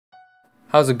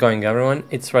How's it going everyone,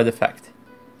 it's Red Effect,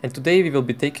 and today we will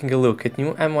be taking a look at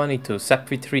new M1A2 SEP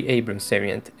V3 Abrams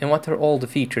variant and what are all the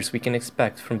features we can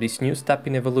expect from this new step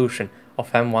in evolution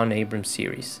of M1 Abrams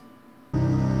series.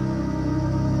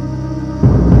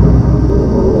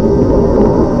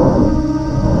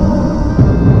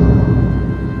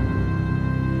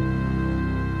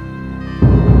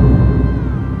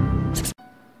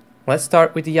 Let's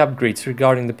start with the upgrades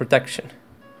regarding the protection.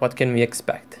 What can we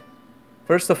expect?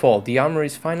 First of all, the armor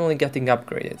is finally getting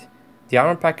upgraded. The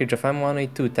armor package of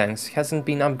M1A2 tanks hasn't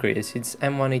been upgraded since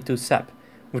M1A2 SEP,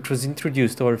 which was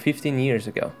introduced over 15 years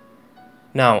ago.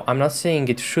 Now, I'm not saying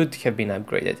it should have been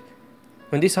upgraded.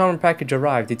 When this armor package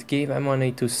arrived, it gave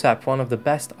M1A2 SEP one of the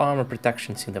best armor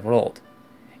protections in the world.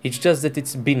 It's just that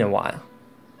it's been a while.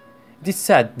 It is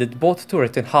said that both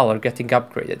turret and hull are getting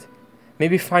upgraded.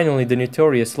 Maybe finally the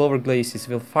notorious lower glacis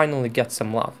will finally get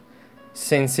some love,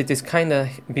 since it is kinda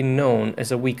been known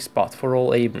as a weak spot for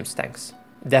all Abrams tanks.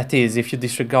 That is, if you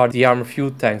disregard the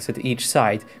armor-fueled tanks at each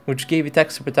side, which gave it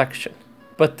extra protection.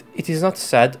 But it is not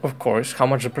said, of course, how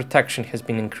much the protection has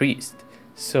been increased,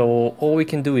 so all we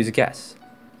can do is guess,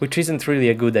 which isn't really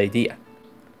a good idea.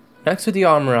 Next to the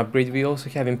armor upgrade, we also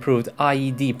have improved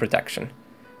IED protection,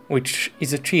 which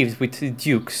is achieved with the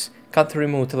Duke's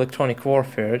Counter-Remote Electronic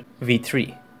Warfare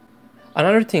V3.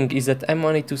 Another thing is that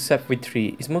M1A2 SEP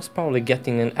V3 is most probably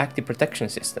getting an active protection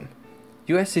system.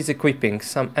 US is equipping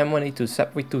some M1A2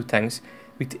 SEP V2 tanks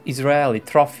with Israeli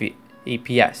Trophy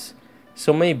APS,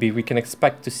 so maybe we can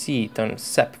expect to see it on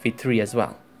SEP V3 as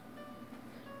well.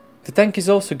 The tank is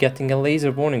also getting a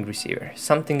laser warning receiver,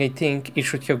 something I think it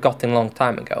should have gotten a long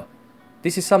time ago.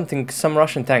 This is something some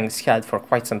Russian tanks had for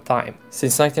quite some time,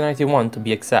 since 1991 to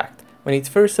be exact, when it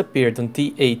first appeared on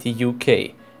T80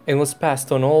 UK and was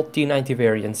passed on all T90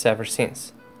 variants ever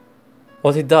since.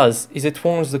 What it does is it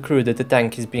warns the crew that the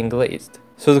tank is being lased,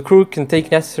 so the crew can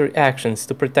take necessary actions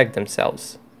to protect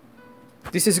themselves.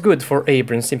 This is good for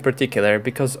Abrams in particular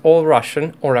because all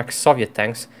Russian or ex-Soviet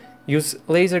tanks use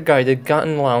laser-guided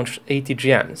gun-launched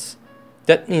ATGMs.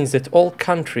 That means that all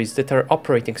countries that are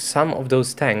operating some of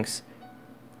those tanks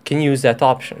can use that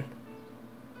option.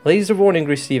 Laser warning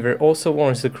receiver also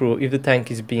warns the crew if the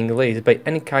tank is being lased by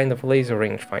any kind of laser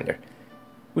rangefinder,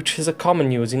 which is a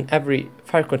common use in every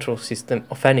fire control system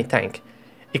of any tank,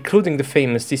 including the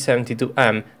famous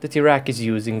T-72M that Iraq is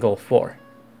using in Gulf War.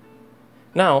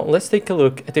 Now let's take a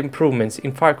look at improvements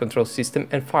in fire control system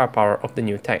and firepower of the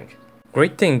new tank.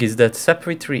 Great thing is that SEP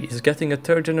V3 is getting a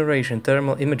third generation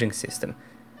thermal imaging system,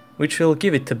 which will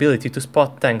give it the ability to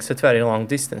spot tanks at very long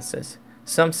distances.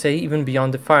 Some say even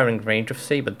beyond the firing range of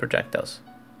sabot projectiles.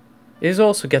 It is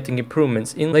also getting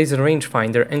improvements in laser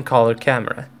rangefinder and color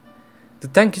camera. The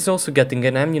tank is also getting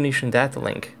an ammunition data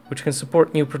link, which can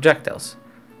support new projectiles.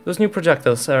 Those new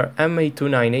projectiles are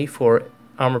M1A2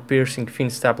 armor-piercing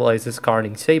fin-stabilized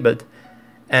discarding sabot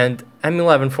and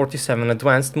M1147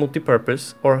 advanced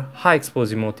multipurpose or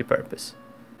high-explosive multipurpose.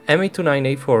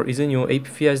 M1A2 is a new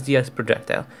APVSDS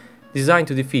projectile designed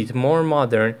to defeat more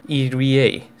modern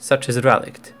ERA, such as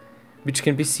Relict, which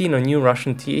can be seen on new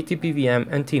Russian T80 BVM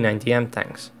and T90M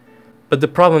tanks. But the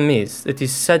problem is that it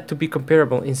is said to be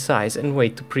comparable in size and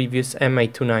weight to previous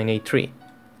M1A2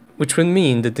 which would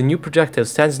mean that the new projectile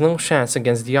stands no chance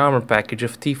against the armor package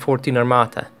of T14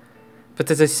 Armata.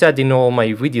 But as I said in all my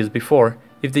videos before,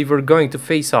 if they were going to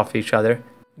face off each other,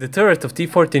 the turret of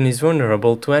T14 is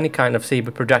vulnerable to any kind of saber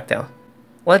projectile.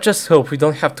 Let's just hope we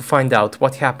don't have to find out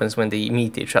what happens when they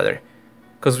meet each other,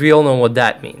 cause we all know what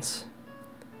that means.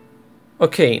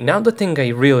 Okay, now the thing I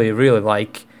really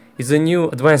like is the new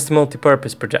advanced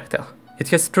multipurpose projectile. It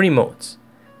has 3 modes.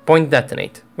 Point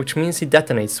detonate, which means it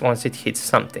detonates once it hits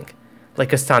something,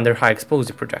 like a standard high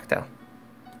explosive projectile.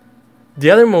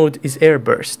 The other mode is air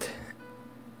burst.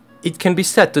 It can be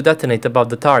set to detonate above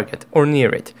the target or near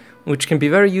it, which can be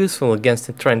very useful against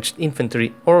entrenched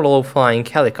infantry or low-flying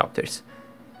helicopters.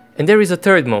 And there is a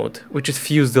third mode, which is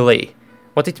fuse delay.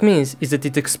 What it means is that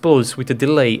it explodes with a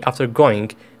delay after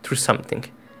going through something.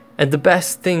 And the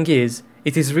best thing is,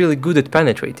 it is really good at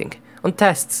penetrating. On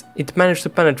tests, it managed to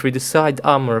penetrate the side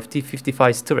armor of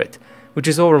T-55's turret, which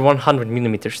is over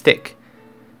 100mm thick.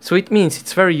 So it means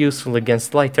it's very useful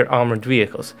against lighter armored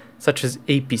vehicles, such as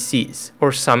APCs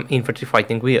or some infantry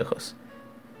fighting vehicles.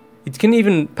 It can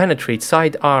even penetrate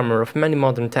side armor of many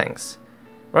modern tanks.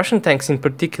 Russian tanks in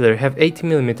particular have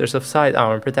 80mm of side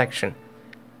armor protection.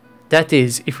 That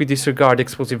is, if we disregard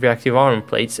explosive reactive armor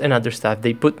plates and other stuff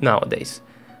they put nowadays.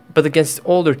 But against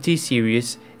older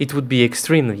T-series, it would be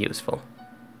extremely useful.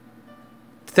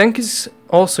 The tank is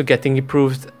also getting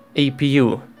improved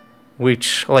APU,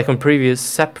 which, like on previous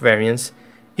SEP variants,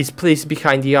 is placed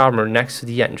behind the armor next to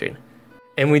the engine.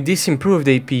 And with this improved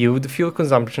APU, the fuel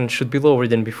consumption should be lower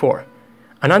than before.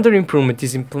 Another improvement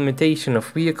is implementation of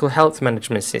vehicle health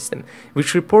management system,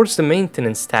 which reports the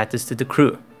maintenance status to the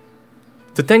crew.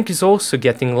 The tank is also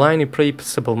getting line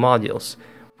replaceable modules,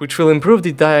 which will improve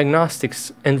the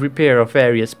diagnostics and repair of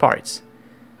various parts.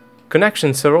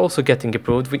 Connections are also getting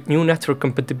improved with new network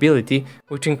compatibility,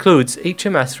 which includes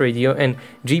HMS radio and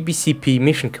GBCP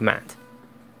mission command.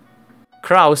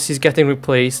 Kraus is getting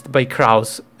replaced by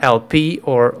Kraus LP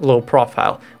or low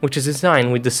profile, which is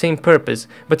designed with the same purpose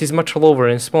but is much lower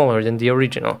and smaller than the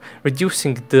original,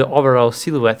 reducing the overall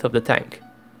silhouette of the tank.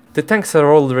 The tanks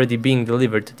are already being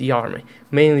delivered to the army,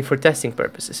 mainly for testing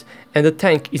purposes, and the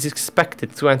tank is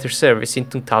expected to enter service in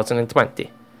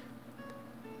 2020.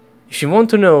 If you want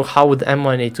to know how the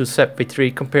M1A2 SEP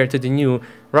V3 compared to the new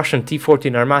Russian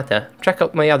T-14 Armata, check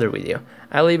out my other video.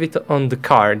 I leave it on the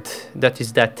card, that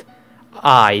is that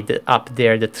eye up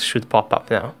there that should pop up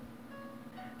now.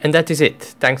 And that is it,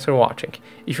 thanks for watching.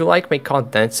 If you like my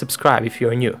content, subscribe if you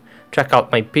are new. Check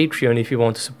out my Patreon if you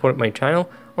want to support my channel,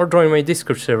 or join my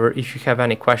Discord server if you have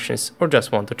any questions or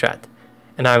just want to chat.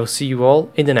 And I will see you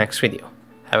all in the next video.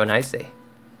 Have a nice day.